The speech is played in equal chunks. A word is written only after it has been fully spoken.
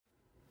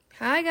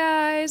Hi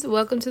guys,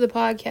 welcome to the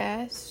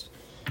podcast.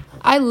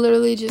 I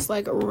literally just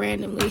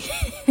randomly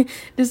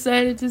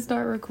decided to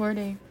start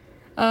recording.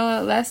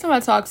 Last time I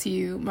talked to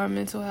you, my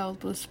mental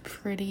health was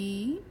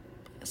pretty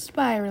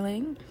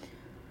spiraling.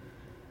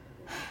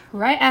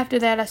 Right after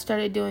that, I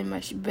started doing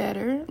much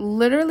better.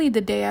 Literally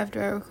the day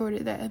after I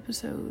recorded that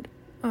episode,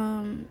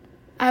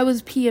 I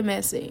was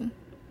PMSing.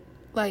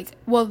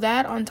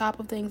 That on top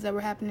of things that were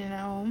happening at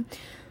home.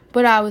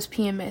 But I was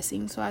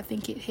PMSing, so I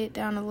think it hit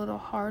down a little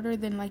harder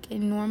than, it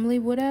normally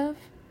would have.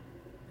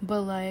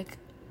 But,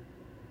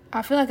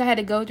 I feel like I had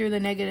to go through the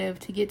negative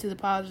to get to the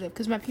positive,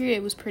 because my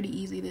period was pretty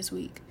easy this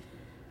week.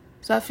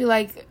 So I feel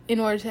like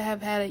in order to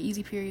have had an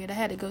easy period, I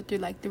had to go through,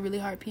 the really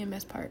hard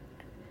PMS part.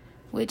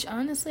 Which,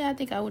 honestly, I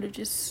think I would have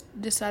just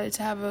decided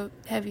to have a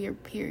heavier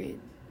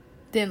period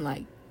than,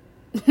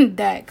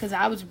 that, because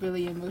I was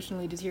really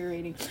emotionally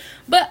deteriorating.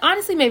 But,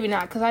 honestly, maybe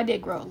not, because I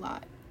did grow a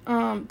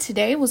lot.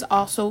 Today was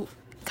also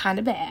kind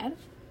of bad.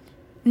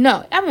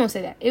 No, I won't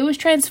say that. It was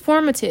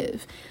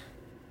transformative.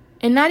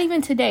 And not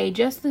even today,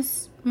 just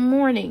this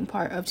morning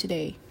part of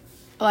today.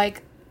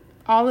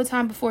 All the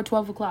time before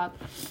 12 o'clock.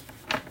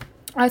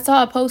 I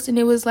saw a post and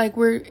it was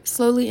we're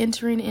slowly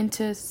entering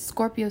into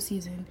Scorpio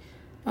season.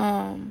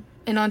 And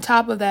on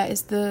top of that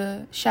is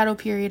the shadow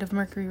period of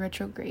Mercury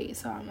retrograde.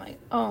 So I'm like,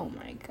 oh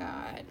my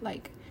God.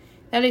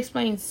 That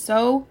explains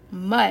so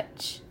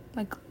much.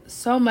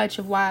 So much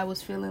of why I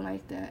was feeling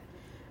like that.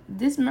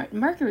 This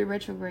Mercury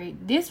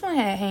retrograde, this one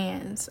had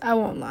hands. I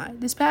won't lie.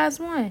 This past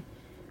one,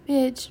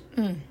 bitch,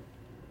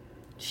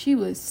 she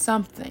was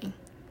something.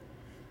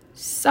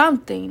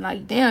 Something.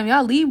 Damn,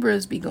 y'all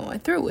Libras be going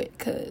through it,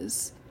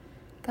 because,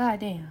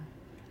 goddamn.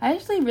 I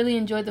actually really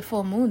enjoyed the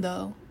full moon,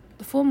 though.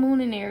 The full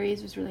moon in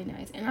Aries was really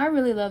nice. And I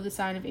really love the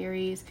sign of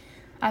Aries.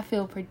 I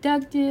feel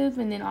productive,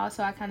 and then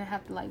also I kind of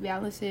have to,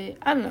 balance it.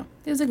 I don't know.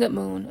 It was a good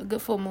moon, a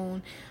good full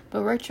moon.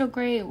 But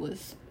retrograde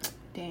was,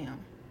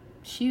 damn.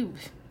 She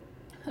was...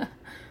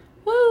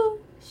 Woo!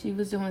 She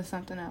was doing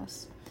something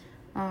else.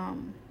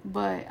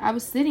 But I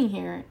was sitting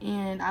here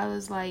and I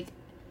was like,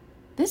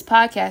 this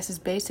podcast is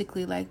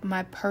basically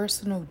my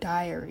personal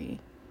diary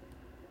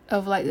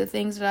of the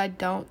things that I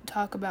don't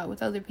talk about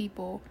with other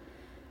people,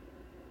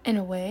 in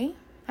a way,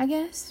 I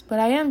guess. But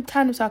I am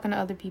kind of talking to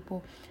other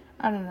people.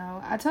 I don't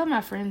know. I tell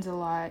my friends a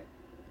lot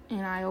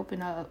and I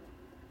open up,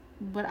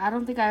 but I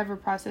don't think I ever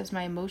process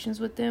my emotions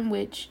with them,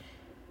 which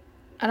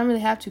I don't really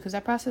have to, because I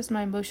process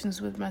my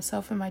emotions with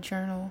myself in my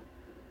journal.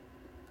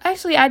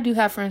 Actually, I do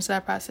have friends that I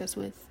process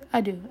with.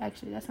 I do,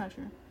 actually. That's not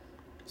true.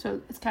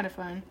 So, it's kind of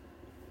fun.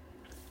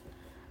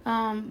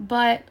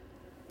 But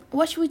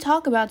what should we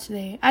talk about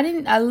today? I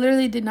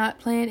literally did not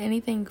plan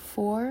anything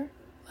for,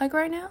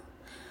 right now.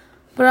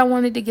 But I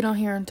wanted to get on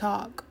here and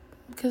talk.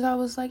 Because I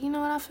was like, you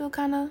know what? I feel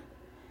kind of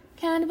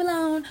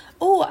alone.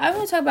 Oh, I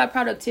want to talk about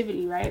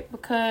productivity, right?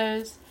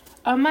 Because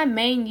on my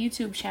main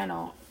YouTube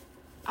channel,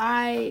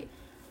 I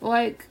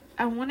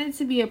wanted it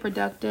to be a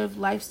productive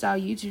lifestyle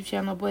YouTube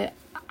channel, but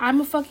I'm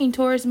a fucking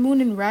Taurus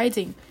moon and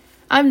rising.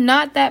 I'm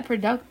not that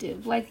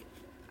productive. I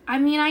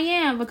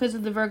am because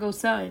of the Virgo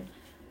sun.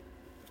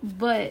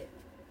 But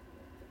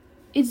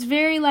it's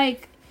very,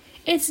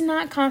 it's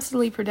not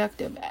constantly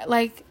productive.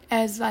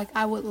 As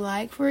I would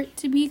like for it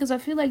to be. Because I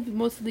feel like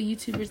most of the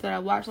YouTubers that I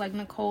watch,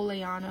 Nicole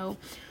Leano,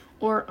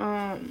 or,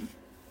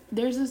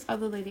 there's this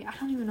other lady, I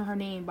don't even know her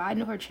name, but I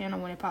know her channel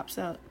when it pops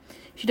up.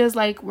 She does,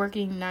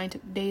 working 9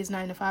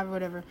 to 5 or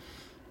whatever.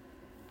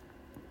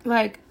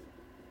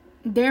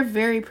 They're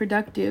very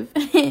productive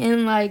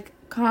and,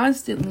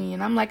 constantly.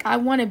 And I'm I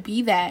want to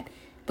be that,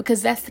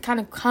 because that's the kind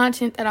of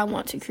content that I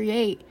want to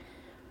create.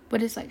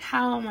 But it's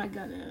how am I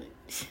gonna,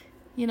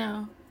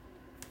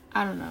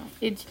 I don't know.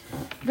 It's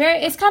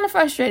kind of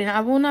frustrating. I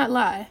will not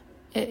lie.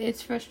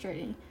 It's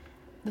frustrating.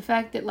 The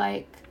fact that,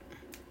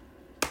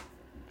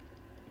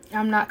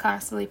 I'm not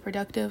constantly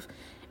productive,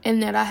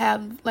 and that I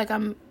have,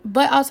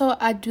 but also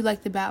I do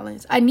like the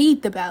balance. I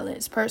need the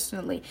balance,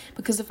 personally,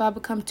 because if I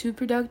become too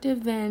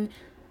productive, then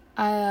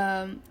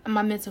my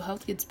mental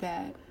health gets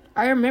bad.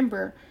 I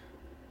remember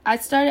I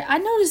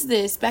noticed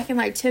this back in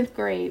 10th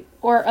grade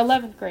or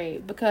 11th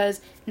grade,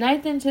 because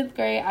 9th and 10th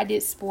grade I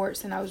did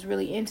sports and I was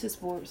really into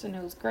sports and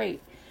it was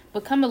great.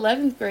 But come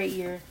 11th grade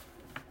year,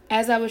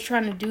 as I was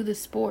trying to do the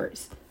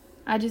sports,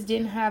 I just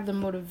didn't have the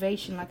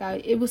motivation.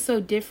 It was so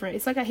different.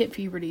 It's I hit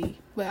puberty,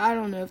 but I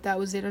don't know if that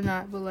was it or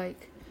not. But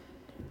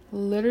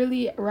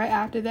literally right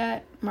after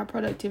that, my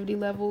productivity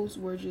levels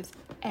were just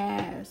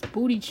ass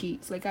booty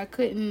cheeks. I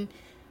couldn't.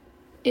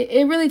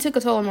 It really took a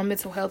toll on my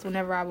mental health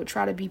whenever I would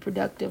try to be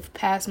productive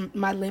past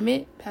my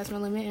limit,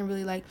 and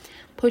really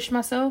push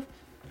myself.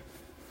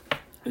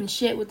 And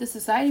shit, with the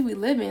society we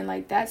live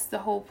in, that's the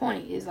whole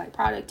point, is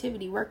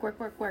productivity, work.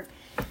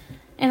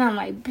 And I'm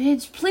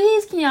bitch,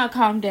 please can y'all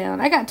calm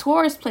down? I got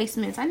Taurus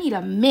placements. I need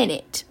a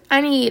minute.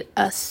 I need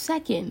a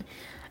second.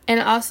 And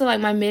also,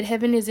 my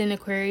midheaven is in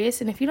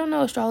Aquarius. And if you don't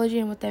know astrology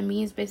and what that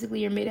means,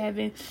 basically your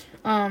midheaven,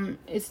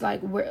 it's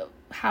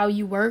how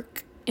you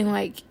work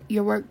in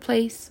your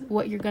workplace,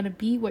 what you're gonna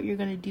be, what you're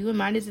gonna do. And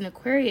mine is in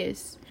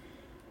Aquarius.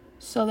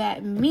 So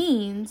that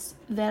means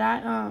that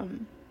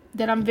I'm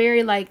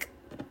very like,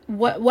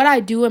 what I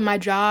do in my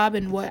job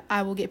and what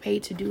I will get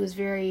paid to do is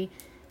very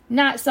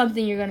not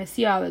something you're gonna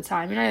see all the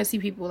time. You're not gonna see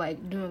people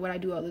like doing what I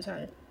do all the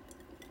time.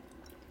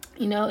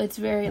 You know, it's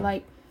very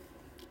like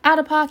out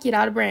of pocket,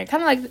 out of brand,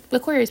 kind of like the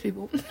Aquarius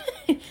people.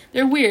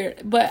 They're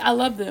weird, but I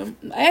love them.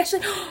 I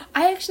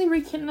actually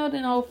rekindled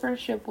an old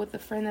friendship with a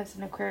friend that's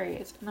an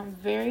Aquarius, and I'm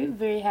very,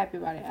 very happy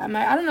about it.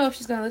 I don't know if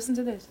she's gonna listen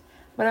to this,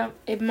 but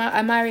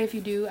Amira, if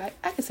you do,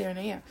 I can say her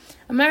name. Yeah,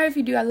 Amira, if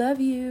you do, I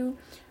love you.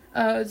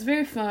 It's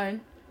very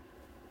fun,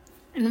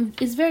 and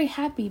it's very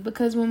happy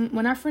because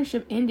when our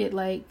friendship ended,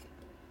 like,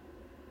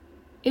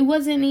 it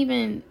wasn't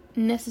even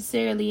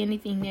necessarily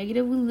anything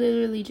negative. We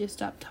literally just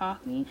stopped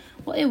talking.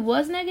 Well, it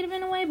was negative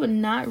in a way, but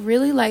not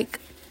really. Like,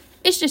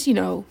 it's just, you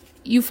know,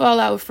 you fall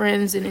out with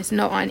friends and it's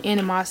no on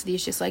animosity.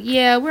 It's just like,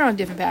 yeah, we're on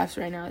different paths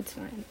right now, it's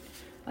fine.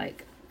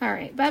 Like, all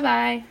right,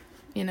 bye,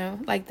 you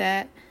know, like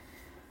that.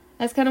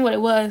 That's kind of what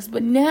it was.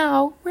 But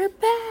now we're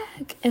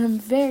back and I'm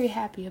very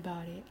happy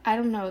about it. I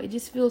don't know, it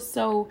just feels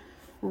so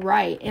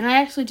right. And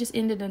I actually just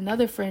ended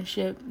another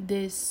friendship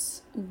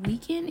this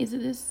weekend.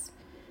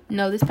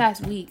 This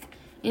past week.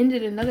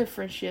 Ended another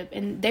friendship,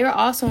 and they were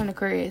also in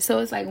Aquarius. So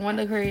it's like one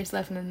Aquarius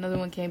left and another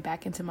one came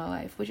back into my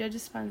life, which I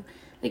just find,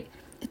 like,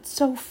 it's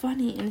so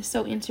funny and it's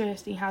so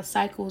interesting how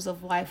cycles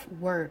of life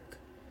work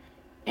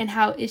and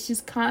how it's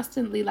just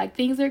constantly, like,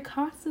 things are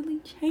constantly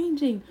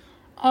changing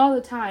all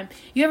the time.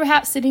 You ever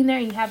have sitting there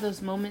and you have those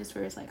moments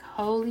where it's like,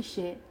 holy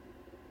shit,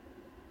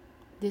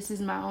 this is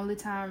my only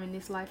time in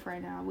this life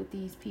right now with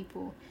these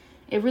people.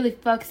 It really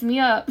fucks me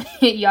up.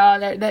 Y'all,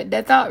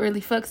 that thought really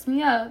fucks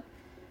me up.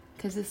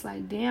 Because it's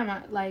like, damn,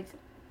 I'm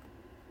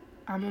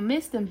going to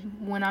miss them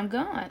when I'm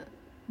gone.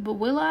 But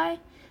will I?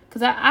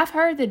 Because I've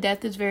heard that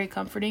death is very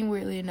comforting,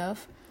 weirdly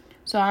enough.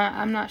 So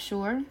I'm not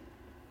sure.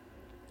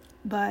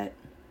 But,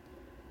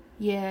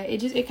 yeah,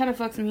 it kind of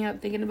fucks me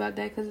up thinking about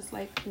that. Because it's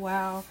like,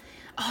 wow.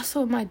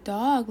 Also, my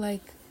dog,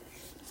 like,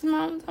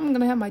 I'm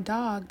going to have my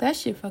dog. That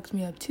shit fucks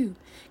me up, too.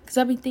 Because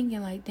I be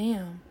thinking, like,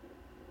 damn.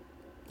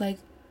 Like,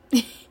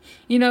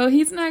 you know,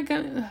 he's not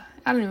going to...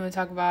 I don't even want to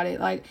talk about it.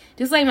 Like,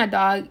 just like my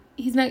dog,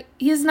 he's not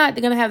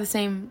going to have the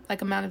same,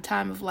 like, amount of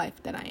time of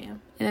life that I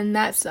am. And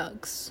that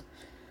sucks.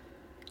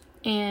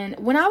 And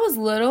when I was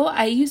little,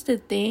 I used to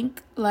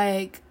think,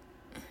 like,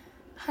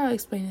 how do I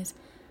explain this?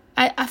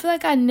 I feel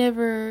like I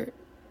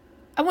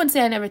wouldn't say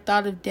I never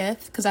thought of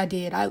death, because I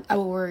did. I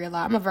would worry a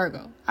lot. I'm a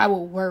Virgo. I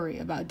will worry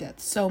about death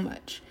so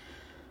much.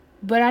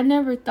 But I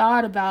never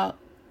thought about,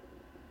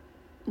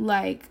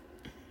 like,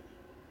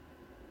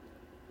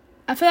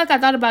 I feel like I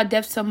thought about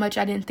death so much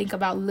I didn't think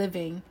about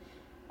living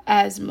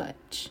as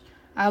much.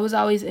 I was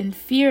always in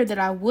fear that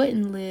I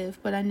wouldn't live,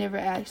 but I never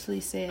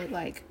actually said,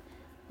 like,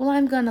 well,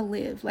 I'm gonna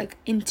live. Like,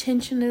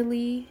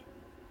 intentionally.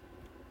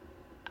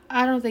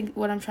 I don't think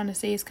what I'm trying to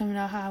say is coming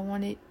out how I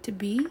want it to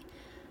be.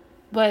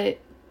 But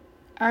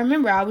I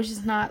remember I was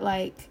just not,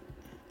 like,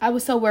 I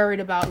was so worried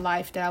about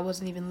life that I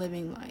wasn't even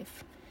living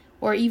life.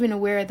 Or even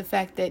aware of the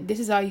fact that this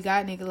is all you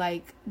got, nigga.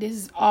 Like, this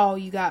is all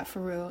you got for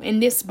real. In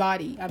this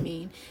body, I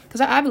mean.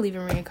 Because I believe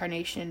in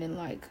reincarnation and,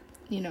 like,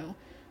 you know,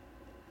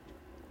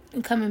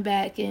 and coming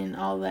back and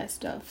all that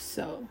stuff.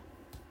 So,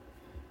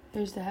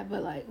 there's that.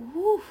 But, like,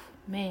 whew,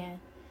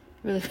 man.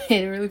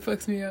 It really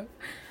fucks me up.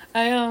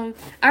 I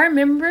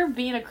remember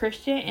being a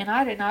Christian, and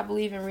I did not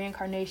believe in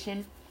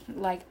reincarnation,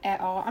 like,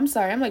 at all. I'm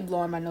sorry. I'm, like,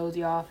 blowing my nose,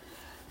 y'all.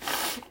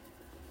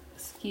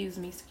 Excuse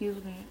me.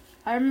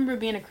 I remember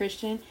being a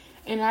Christian.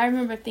 And I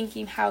remember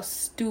thinking how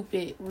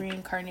stupid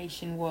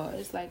reincarnation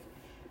was. Like,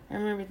 I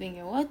remember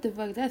thinking, what the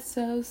fuck? That's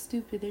so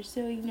stupid. They're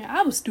so, you know,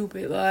 I was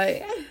stupid,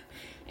 like,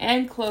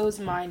 and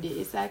closed-minded.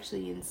 It's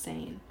actually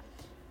insane.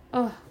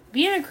 Oh,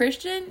 being a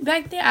Christian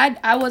back then,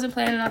 I wasn't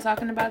planning on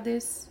talking about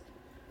this,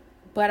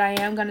 but I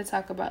am going to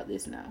talk about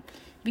this now.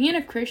 Being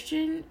a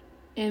Christian,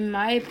 in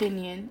my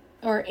opinion,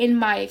 or in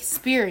my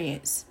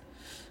experience,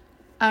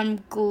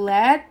 I'm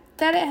glad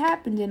that it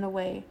happened in a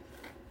way.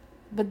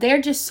 But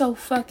they're just so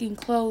fucking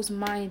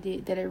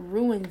close-minded that it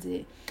ruins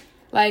it.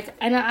 Like,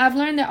 and I've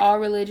learned that all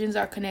religions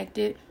are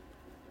connected.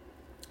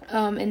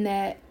 And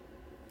that,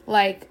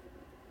 like,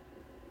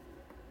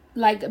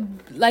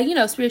 you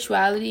know,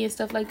 spirituality and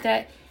stuff like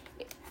that,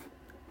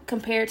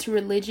 compared to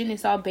religion,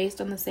 it's all based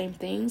on the same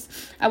things.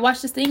 I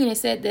watched this thing and it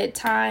said that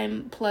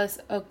time plus,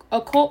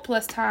 occult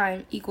plus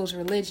time equals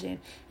religion.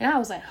 And I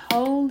was like,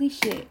 holy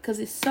shit, because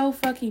it's so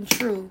fucking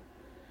true.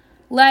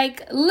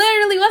 Like,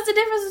 literally, what's the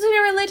difference between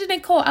a religion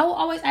and cult? I will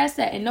always ask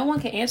that, and no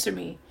one can answer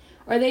me.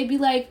 Or they'd be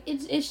like,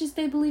 it's just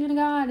they believe in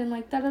God, and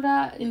like,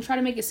 da-da-da, and try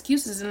to make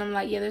excuses. And I'm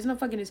like, yeah, there's no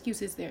fucking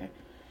excuses there.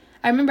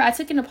 I remember I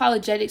took an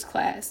apologetics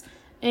class,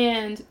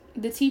 and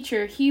the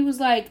teacher, he was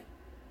like,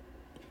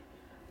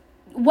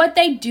 what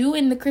they do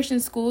in the Christian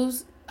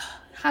schools,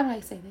 how do I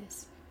say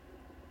this?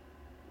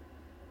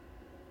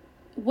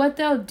 What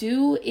they'll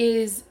do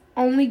is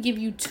only give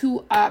you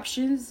two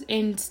options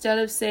instead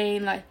of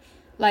saying,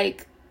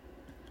 like,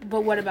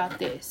 but what about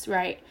this,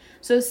 right?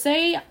 So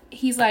say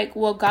he's like,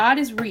 well, God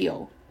is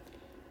real.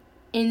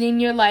 And then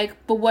you're like,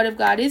 but what if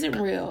God isn't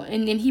real?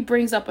 And then he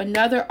brings up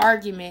another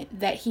argument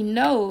that he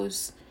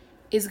knows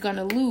is going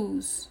to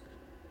lose.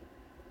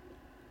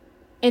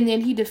 And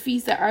then he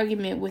defeats the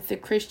argument with the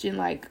Christian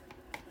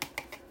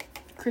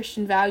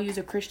values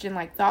or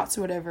Christian thoughts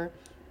or whatever.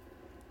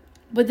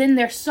 But then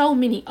there's so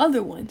many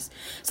other ones.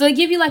 So they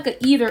give you like an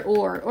either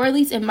or at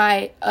least in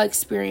my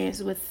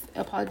experience with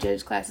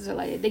apologetics classes are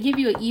like that. They give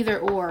you an either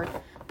or,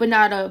 but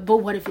not a, but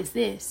what if it's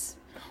this?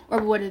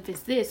 Or what if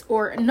it's this?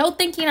 Or no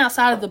thinking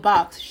outside of the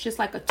box. It's just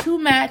like a two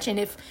match. And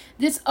if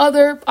this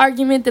other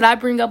argument that I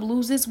bring up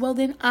loses, well,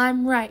 then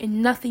I'm right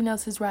and nothing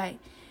else is right.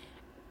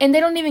 And they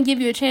don't even give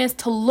you a chance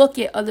to look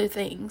at other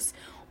things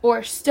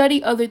or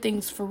study other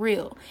things for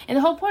real. And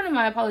the whole point of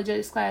my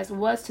apologetics class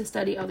was to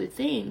study other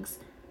things.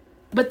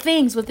 But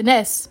things with an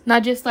S,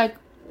 not just like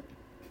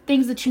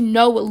things that you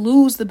know would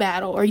lose the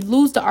battle or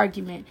lose the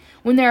argument.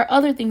 When there are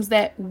other things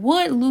that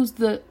would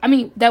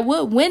that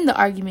would win the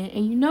argument,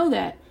 and you know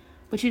that.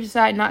 But you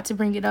decide not to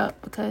bring it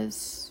up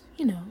because,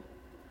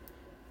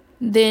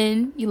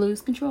 then you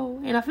lose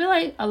control. And I feel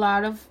like a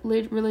lot of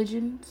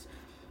religions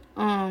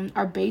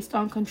are based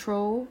on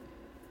control.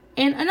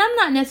 And I'm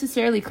not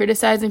necessarily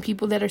criticizing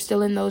people that are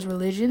still in those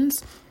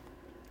religions,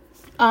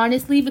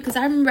 honestly, because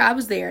I remember I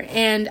was there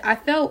and I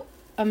felt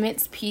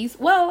immense peace.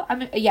 Well,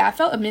 I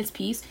felt immense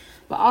peace,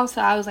 but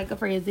also I was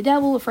afraid of the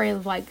devil, afraid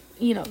of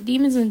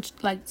demons and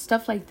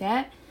stuff like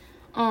that.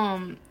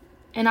 And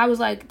I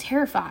was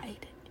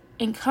terrified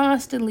and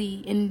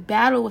constantly in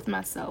battle with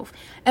myself,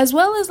 as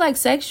well as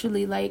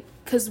sexually,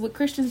 because with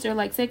Christians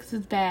they're sex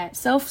is bad,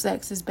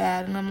 sex is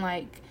bad, and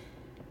I'm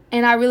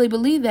and I really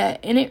believe that,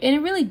 and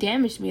it really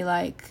damaged me.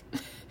 I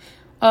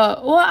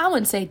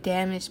wouldn't say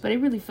damaged, but it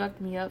really fucked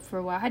me up for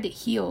a while. I had to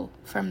heal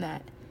from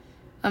that.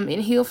 And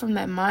heal from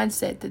that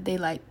mindset that they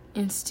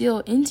instill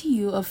into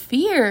you of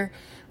fear.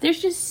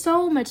 There's just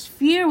so much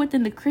fear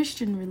within the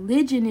Christian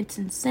religion. It's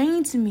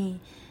insane to me.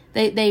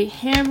 They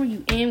hammer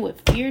you in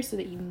with fear so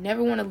that you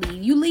never want to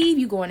leave. You leave,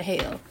 you go into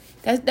hell.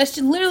 That's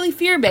just literally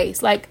fear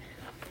based. And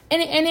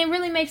it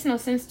really makes no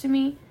sense to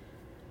me.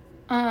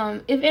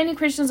 If any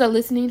Christians are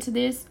listening to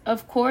this,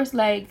 of course,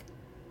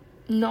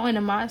 no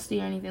animosity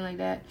or anything like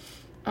that.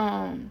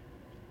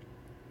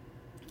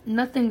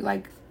 Nothing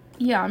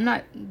I'm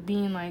not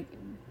being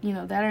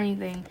that or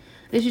anything.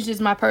 This is just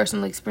my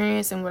personal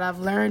experience and what I've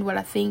learned, what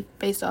I think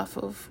based off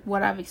of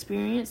what I've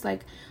experienced.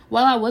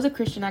 While I was a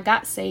Christian, I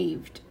got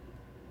saved.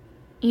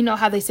 You know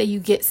how they say you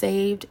get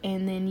saved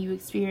and then you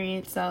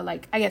experience, I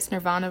guess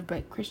nirvana,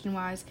 but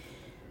Christian-wise.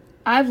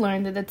 I've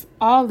learned that that's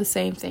all the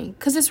same thing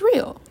because it's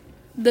real.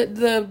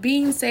 The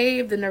being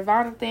saved, the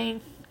nirvana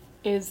thing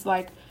is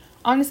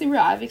honestly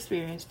real. I've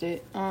experienced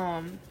it.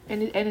 And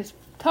it's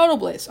total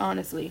bliss,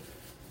 honestly.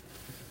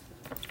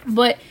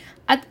 But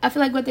I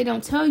feel like what they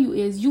don't tell you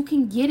is you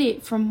can get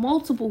it from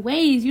multiple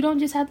ways. You don't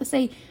just have to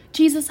say,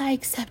 Jesus, I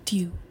accept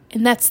you.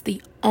 And that's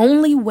the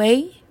only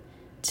way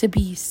to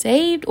be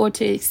saved or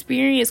to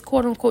experience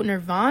quote unquote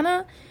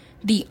nirvana.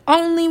 The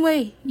only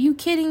way. You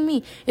kidding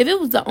me? If it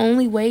was the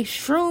only way,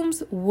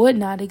 shrooms would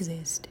not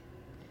exist.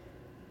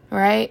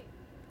 Right?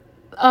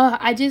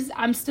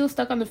 I'm still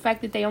stuck on the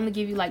fact that they only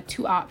give you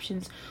two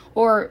options,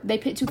 or they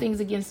pit two things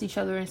against each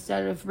other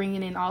instead of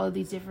bringing in all of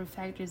these different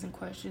factors and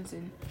questions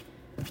and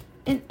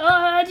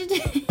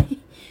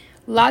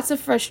lots of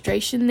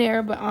frustration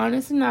there, but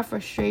honestly not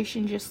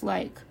frustration, just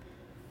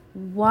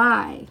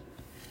why?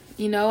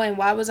 And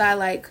why was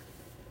I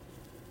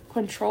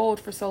controlled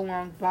for so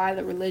long by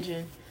the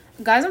religion?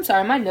 Guys, I'm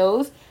sorry, my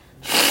nose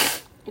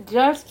it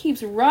just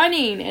keeps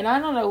running and I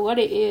don't know what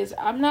it is.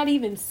 I'm not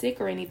even sick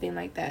or anything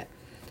like that.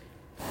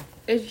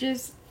 It's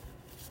just,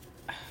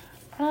 I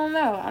don't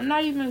know. I'm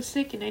not even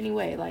sick in any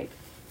way.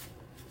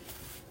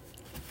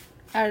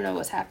 I don't know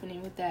what's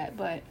happening with that,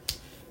 but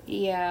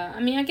yeah,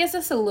 I guess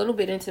that's a little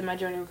bit into my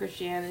journey with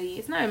Christianity.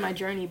 It's not in my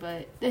journey,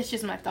 but that's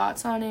just my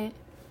thoughts on it.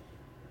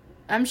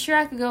 I'm sure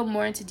I could go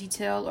more into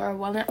detail, or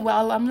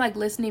while I'm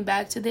listening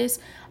back to this,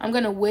 I'm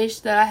going to wish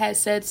that I had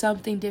said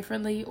something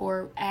differently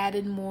or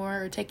added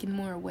more or taken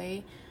more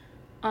away.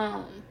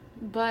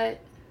 But,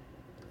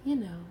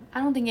 I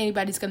don't think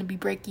anybody's going to be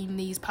breaking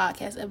these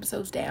podcast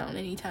episodes down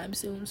anytime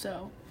soon,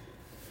 so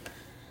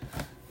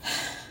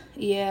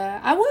yeah,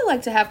 I would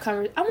like to have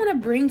I want to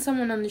bring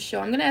someone on the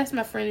show. I'm going to ask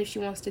my friend if she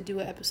wants to do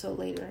an episode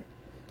later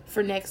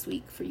for next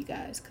week for you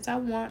guys, because I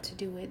want to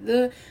do it.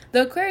 The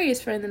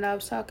Aquarius friend that I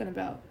was talking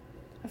about.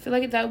 I feel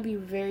like that would be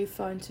very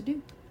fun to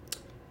do.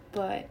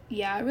 But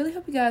yeah, I really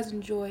hope you guys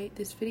enjoyed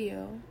this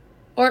video.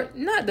 Or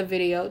not the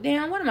video.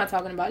 Damn, what am I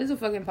talking about? This is a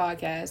fucking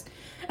podcast.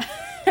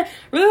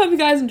 Really hope you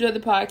guys enjoyed the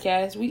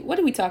podcast. What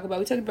did we talk about?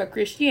 We talked about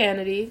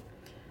Christianity.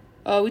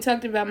 We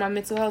talked about my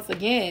mental health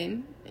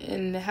again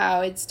and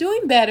how it's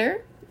doing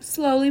better,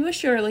 slowly but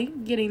surely,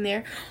 getting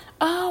there.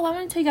 Oh, I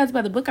want to tell you guys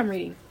about the book I'm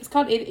reading. It's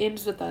called It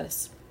Ends With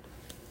Us.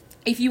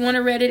 If you want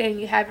to read it and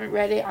you haven't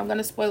read it, I'm going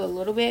to spoil a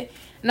little bit.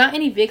 Not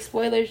any big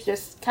spoilers,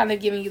 just kind of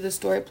giving you the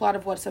story plot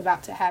of what's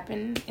about to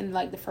happen in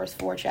the first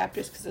 4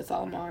 chapters, because that's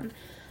all I'm on.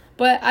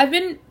 But I've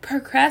been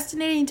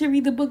procrastinating to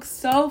read the book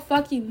so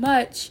fucking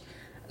much.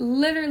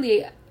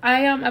 Literally,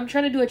 I'm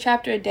trying to do a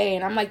chapter a day,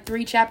 and I'm like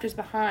 3 chapters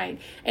behind,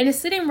 and it's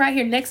sitting right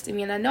here next to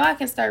me, and I know I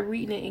can start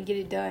reading it and get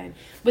it done,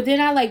 but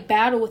then I like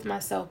battle with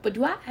myself. But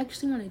do I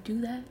actually want to do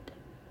that?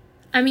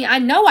 I mean, I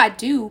know I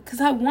do because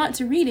I want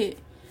to read it,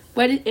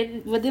 but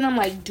but then I'm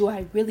like, do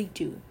I really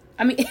do?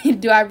 I mean,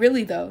 do I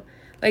really though?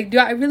 Like, do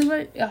I really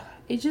want?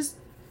 It's just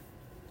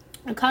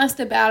a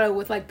constant battle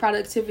with like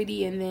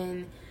productivity and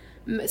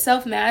then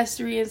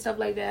self-mastery and stuff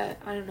like that.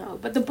 I don't know,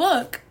 but the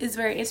book is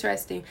very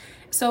interesting.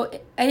 So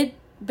it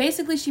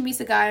basically, she meets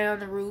a guy on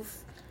the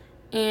roof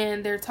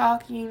and they're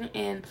talking,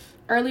 and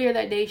earlier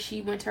that day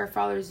she went to her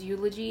father's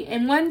eulogy.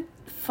 And one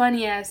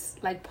funny ass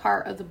like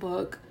part of the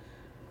book,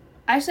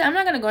 actually I'm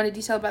not going to go into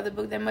detail about the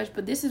book that much,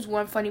 but this is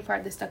one funny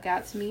part that stuck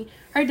out to me.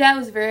 Her dad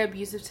was very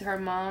abusive to her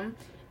mom,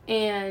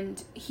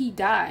 and he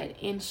died,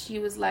 and she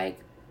was like,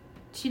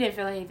 she didn't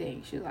feel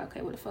anything. She was like,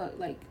 okay, what the fuck?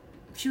 Like,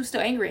 she was still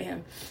angry at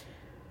him.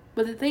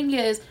 But the thing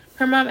is,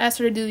 her mom asked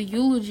her to do the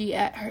eulogy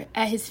at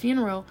his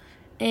funeral,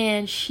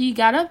 and she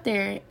got up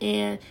there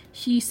and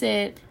she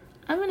said,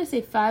 I'm going to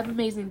say 5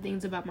 amazing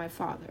things about my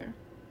father.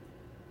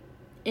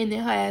 And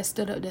then her ass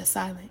stood up there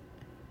silent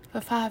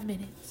for 5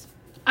 minutes.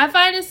 I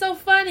find it so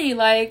funny.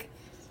 Like,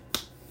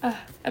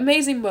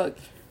 amazing book.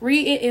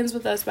 Read It Ends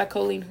With Us by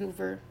Colleen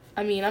Hoover.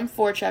 I mean, I'm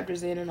 4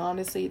 chapters in, and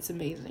honestly, it's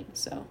amazing.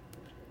 So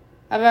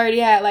I've already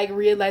had like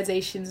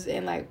realizations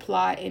and like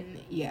plot, and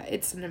yeah,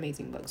 it's an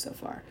amazing book so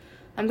far.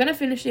 I'm gonna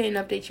finish it and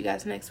update you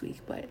guys next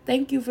week. But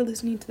thank you for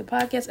listening to the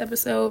podcast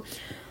episode.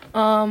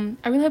 I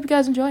really hope you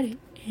guys enjoyed it,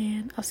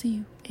 and I'll see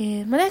you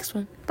in my next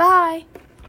one. Bye.